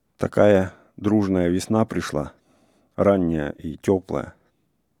Такая дружная весна пришла, ранняя и теплая.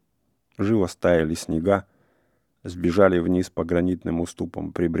 Живо стаяли снега, сбежали вниз по гранитным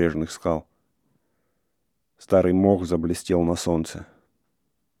уступам прибрежных скал. Старый мох заблестел на солнце,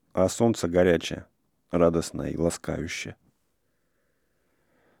 а солнце горячее, радостное и ласкающее.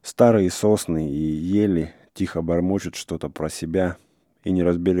 Старые сосны и ели тихо бормочут что-то про себя, и не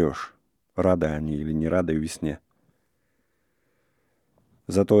разберешь, рады они или не рады весне.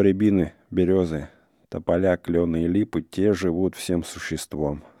 Зато рябины, березы, тополя, клены и липы те живут всем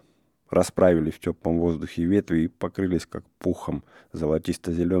существом. Расправили в теплом воздухе ветви и покрылись как пухом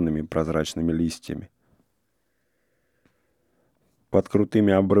золотисто-зелеными прозрачными листьями. Под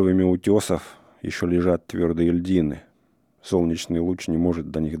крутыми обрывами утесов еще лежат твердые льдины. Солнечный луч не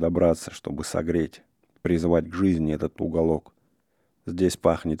может до них добраться, чтобы согреть, призвать к жизни этот уголок. Здесь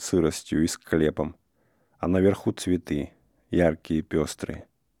пахнет сыростью и склепом, а наверху цветы, яркие и пестрые.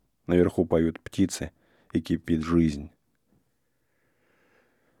 Наверху поют птицы, и кипит жизнь.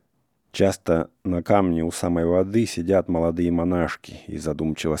 Часто на камне у самой воды сидят молодые монашки и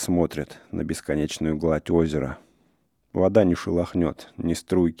задумчиво смотрят на бесконечную гладь озера. Вода не шелохнет ни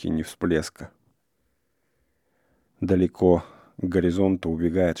струйки, ни всплеска. Далеко к горизонту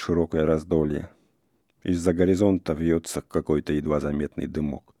убегает широкое раздолье. Из-за горизонта вьется какой-то едва заметный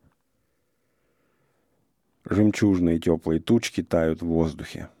дымок. Жемчужные теплые тучки тают в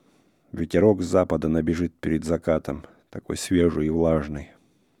воздухе. Ветерок с запада набежит перед закатом, такой свежий и влажный.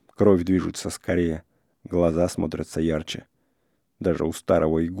 Кровь движется скорее, глаза смотрятся ярче. Даже у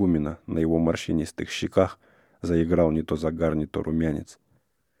старого игумена на его морщинистых щеках заиграл не то загар, не то румянец.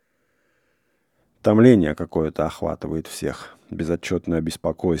 Томление какое-то охватывает всех, безотчетное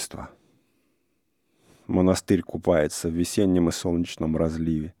беспокойство. Монастырь купается в весеннем и солнечном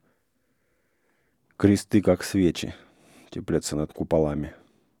разливе. Кресты, как свечи, теплятся над куполами.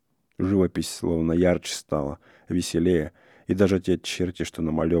 Живопись словно ярче стала, веселее, и даже те черти, что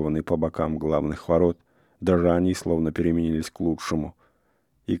намалеваны по бокам главных ворот, даже они словно переменились к лучшему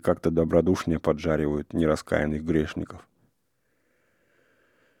и как-то добродушнее поджаривают нераскаянных грешников.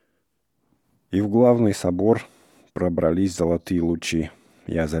 И в главный собор пробрались золотые лучи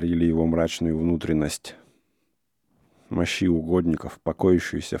и озарили его мрачную внутренность. Мощи угодников,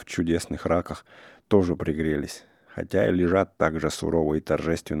 покоящиеся в чудесных раках, тоже пригрелись, хотя и лежат так же сурово и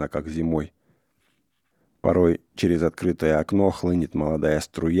торжественно, как зимой. Порой через открытое окно хлынет молодая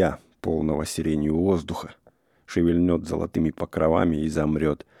струя полного сиренью воздуха, шевельнет золотыми покровами и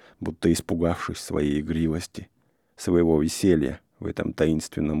замрет, будто испугавшись своей игривости, своего веселья в этом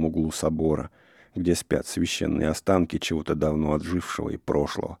таинственном углу собора, где спят священные останки чего-то давно отжившего и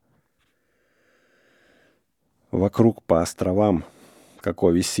прошлого. Вокруг по островам,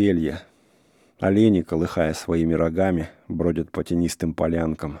 какое веселье! Олени, колыхая своими рогами, бродят по тенистым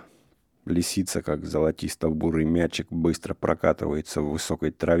полянкам. Лисица, как золотисто-бурый мячик, быстро прокатывается в высокой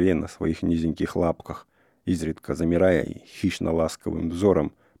траве на своих низеньких лапках, изредка замирая и хищно-ласковым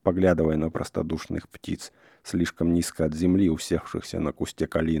взором, поглядывая на простодушных птиц, слишком низко от земли, усевшихся на кусте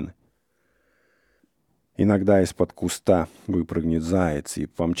калины. Иногда из-под куста выпрыгнет заяц и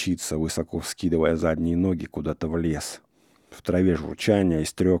помчится, высоко вскидывая задние ноги куда-то в лес. В траве журчание и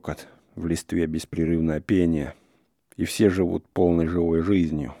стрекот, в листве беспрерывное пение. И все живут полной живой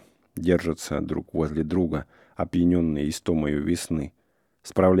жизнью, держатся друг возле друга, опьяненные истомою весны,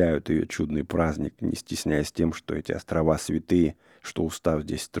 справляют ее чудный праздник, не стесняясь тем, что эти острова святые, что устав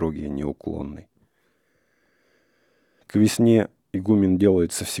здесь строгий и неуклонный. К весне игумен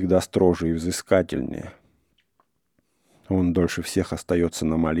делается всегда строже и взыскательнее. Он дольше всех остается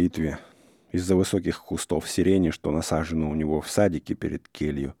на молитве. Из-за высоких кустов сирени, что насажено у него в садике перед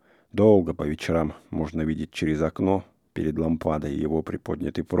келью, долго по вечерам можно видеть через окно перед лампадой его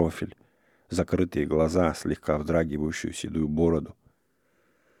приподнятый профиль, закрытые глаза, слегка вздрагивающую седую бороду.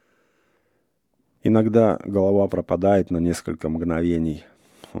 Иногда голова пропадает на несколько мгновений.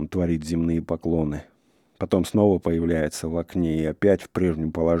 Он творит земные поклоны. Потом снова появляется в окне и опять в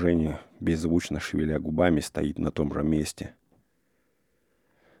прежнем положении, беззвучно шевеля губами, стоит на том же месте.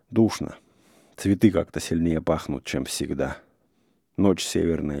 Душно. Цветы как-то сильнее пахнут, чем всегда. Ночь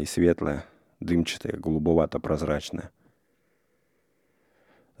северная и светлая, дымчатая, голубовато-прозрачная.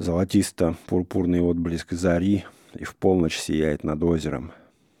 Золотисто-пурпурный отблеск зари и в полночь сияет над озером.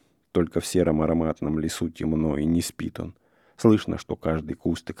 Только в сером ароматном лесу темно, и не спит он. Слышно, что каждый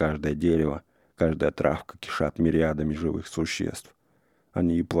куст и каждое дерево, каждая травка кишат мириадами живых существ.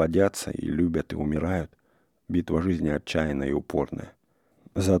 Они и плодятся, и любят, и умирают. Битва жизни отчаянная и упорная.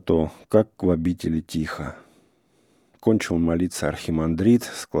 Зато как в обители тихо. Кончил молиться архимандрит,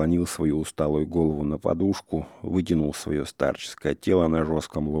 склонил свою усталую голову на подушку, вытянул свое старческое тело на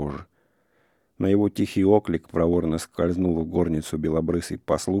жестком ложе. На его тихий оклик проворно скользнул в горницу белобрысый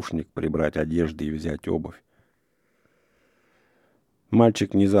послушник прибрать одежды и взять обувь.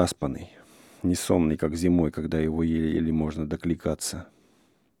 Мальчик не заспанный, не сонный, как зимой, когда его еле-еле можно докликаться.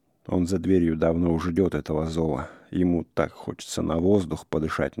 Он за дверью давно уже ждет этого зова. Ему так хочется на воздух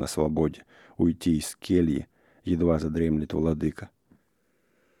подышать на свободе, уйти из кельи, едва задремлет владыка.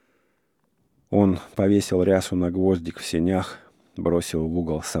 Он повесил рясу на гвоздик в сенях, бросил в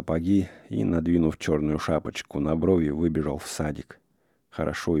угол сапоги и, надвинув черную шапочку на брови, выбежал в садик.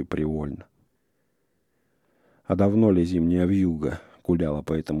 Хорошо и привольно. А давно ли зимняя вьюга гуляла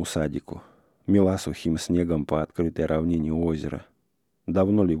по этому садику, мела сухим снегом по открытой равнине озера?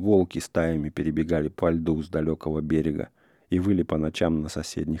 Давно ли волки стаями перебегали по льду с далекого берега и выли по ночам на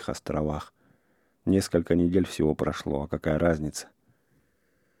соседних островах? Несколько недель всего прошло, а какая разница?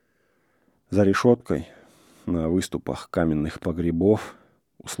 За решеткой, на выступах каменных погребов,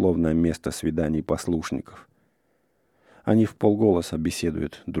 условное место свиданий послушников. Они вполголоса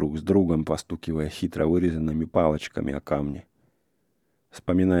беседуют друг с другом, постукивая хитро вырезанными палочками о камни.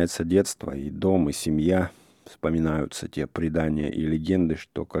 Вспоминается детство, и дом, и семья. Вспоминаются те предания и легенды,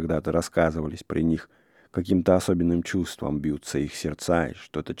 что когда-то рассказывались при них. Каким-то особенным чувством бьются их сердца, и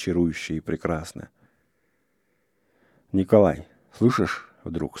что-то чарующее и прекрасное. «Николай, слышишь?» —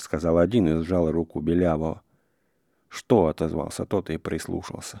 вдруг сказал один и сжал руку Белявого. «Что?» — отозвался тот и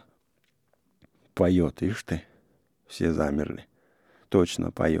прислушался. «Поет, ишь ты!» Все замерли.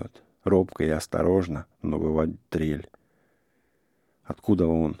 «Точно поет. Робко и осторожно, но выводит трель. Откуда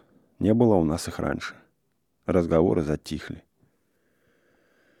он? Не было у нас их раньше». Разговоры затихли.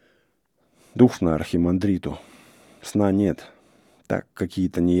 Душно архимандриту. Сна нет. Так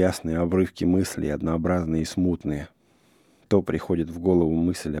какие-то неясные обрывки мыслей, однообразные и смутные. То приходит в голову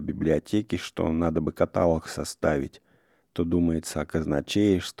мысль о библиотеке, что надо бы каталог составить. То думается о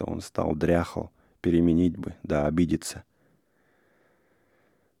казначее, что он стал дряхл, переменить бы, да обидеться.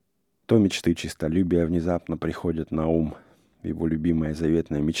 То мечты честолюбия внезапно приходят на ум, его любимое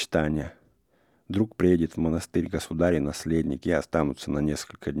заветное мечтание. Вдруг приедет в монастырь государь и наследник, и останутся на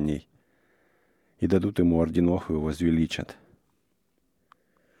несколько дней. И дадут ему орденов и возвеличат.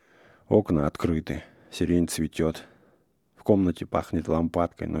 Окна открыты, сирень цветет. В комнате пахнет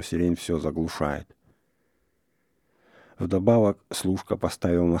лампадкой, но сирень все заглушает. Вдобавок служка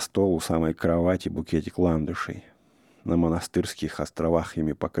поставил на стол у самой кровати букетик ландышей. На монастырских островах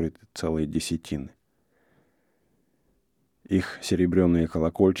ими покрыты целые десятины. Их серебряные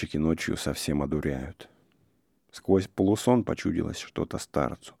колокольчики ночью совсем одуряют. Сквозь полусон почудилось что-то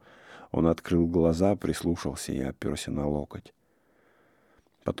старцу. Он открыл глаза, прислушался и оперся на локоть.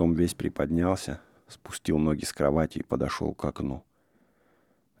 Потом весь приподнялся, спустил ноги с кровати и подошел к окну.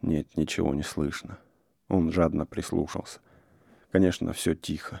 Нет, ничего не слышно. Он жадно прислушался. Конечно, все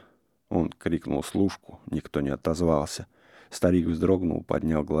тихо. Он крикнул служку, никто не отозвался. Старик вздрогнул,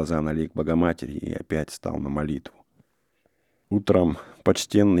 поднял глаза на лик Богоматери и опять стал на молитву. Утром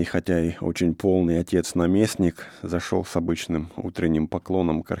почтенный, хотя и очень полный отец-наместник зашел с обычным утренним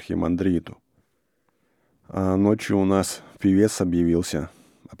поклоном к архимандриту. «А ночью у нас певец объявился»,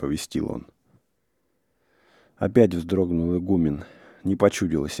 — оповестил он. Опять вздрогнул игумен. Не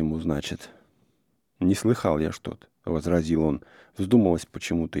почудилось ему, значит. «Не слыхал я что-то», — возразил он. Вздумалось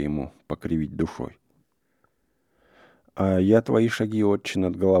почему-то ему покривить душой. «А я твои шаги, отче,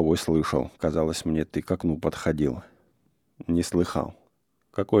 над головой слышал. Казалось мне, ты к окну подходил». «Не слыхал.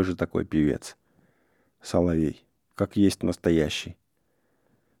 Какой же такой певец?» «Соловей. Как есть настоящий».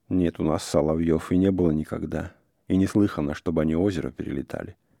 «Нет, у нас соловьев и не было никогда. И не слыхано, чтобы они озеро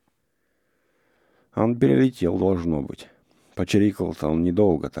перелетали». Он перелетел, должно быть. Почирикал-то он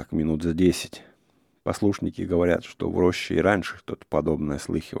недолго, так минут за 10. Послушники говорят, что в роще и раньше что-то подобное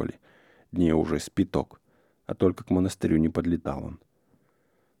слыхивали. Дней уже с пяток. А только к монастырю не подлетал он.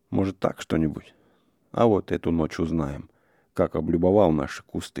 Может, так что-нибудь? А вот эту ночь узнаем. Как облюбовал наши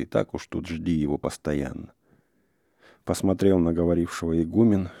кусты, так уж тут жди его постоянно. Посмотрел на говорившего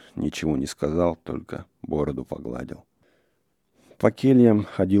игумен, ничего не сказал, только бороду погладил. По кельям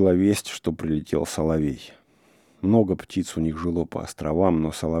ходила весть, что прилетел соловей. Много птиц у них жило по островам,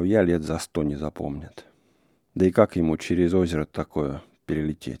 но соловья лет за 100 не запомнят. Да и как ему через озеро такое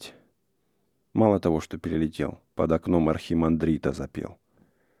перелететь? Мало того, что перелетел, под окном архимандрита запел.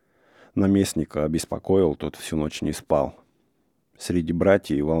 Наместника обеспокоил, тот всю ночь не спал. Среди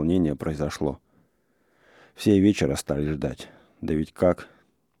братьев волнение произошло. Все вечера стали ждать. Да ведь как?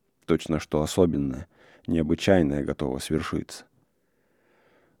 Точно что особенное, необычайное готово свершиться.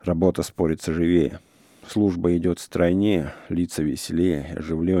 Работа спорится живее. Служба идет стройнее, лица веселее,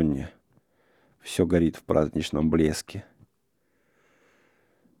 оживленнее. Все горит в праздничном блеске.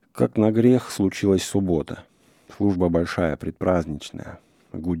 Как на грех случилась суббота. Служба большая, предпраздничная.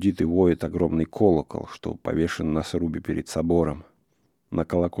 Гудит и воет огромный колокол, что повешен на срубе перед собором. На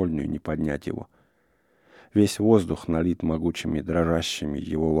колокольню не поднять его. Весь воздух налит могучими дрожащими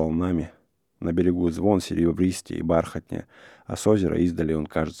его волнами. На берегу звон серебристее и бархатнее, а с озера издали он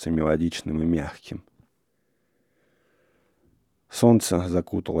кажется мелодичным и мягким. Солнце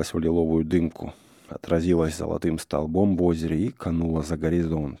закуталось в лиловую дымку, отразилось золотым столбом в озере и кануло за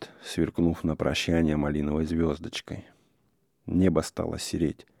горизонт, сверкнув на прощание малиновой звездочкой. Небо стало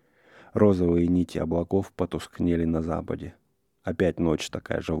сереть. Розовые нити облаков потускнели на западе. Опять ночь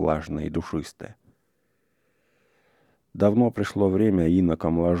такая же влажная и душистая. Давно пришло время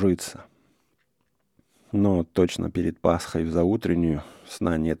инокам ложиться. Но точно перед Пасхой в заутреннюю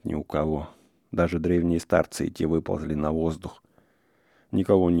сна нет ни у кого. Даже древние старцы и те выползли на воздух.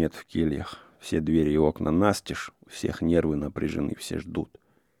 Никого нет в кельях. Все двери и окна настежь, у всех нервы напряжены, все ждут.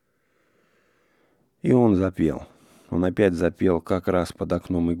 И он запел. Он опять запел как раз под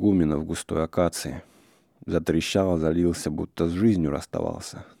окном игумена в густой акации. Затрещал, залился, будто с жизнью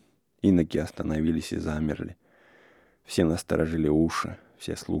расставался. Иноки остановились и замерли. Все насторожили уши,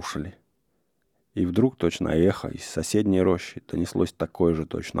 все слушали. И вдруг точно эхо из соседней рощи донеслось такое же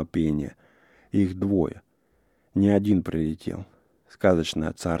точно пение. Их двое. Не один прилетел.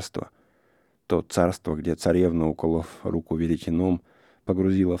 Сказочное царство. То царство, где царевна, уколов руку веретеном,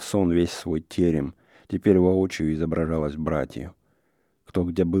 погрузила в сон весь свой терем, теперь воочию изображалась братью. Кто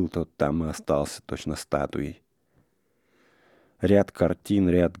где был, тот там и остался, точно статуей. Ряд картин,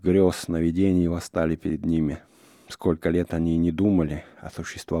 ряд грез, сновидений восстали перед ними. Сколько лет они и не думали о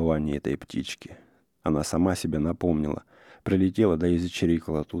существовании этой птички. Она сама себе напомнила. Прилетела, да и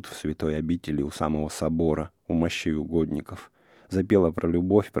зачирикала тут, в святой обители, у самого собора, у мощей угодников. Запела про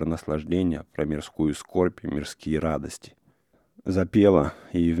любовь, про наслаждение, про мирскую скорбь и мирские радости. Запела,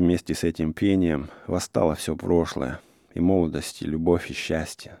 и вместе с этим пением восстало все прошлое. И молодость, и любовь, и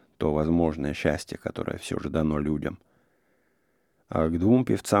счастье. То возможное счастье, которое все же дано людям. А к двум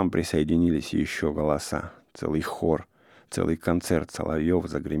певцам присоединились еще голоса. Целый хор, целый концерт соловьев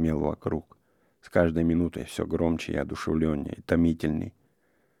загремел вокруг. С каждой минутой все громче и одушевленнее, и томительней.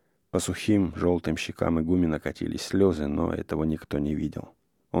 По сухим, желтым щекам игумена катились слезы, но этого никто не видел.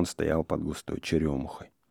 Он стоял под густой черемухой.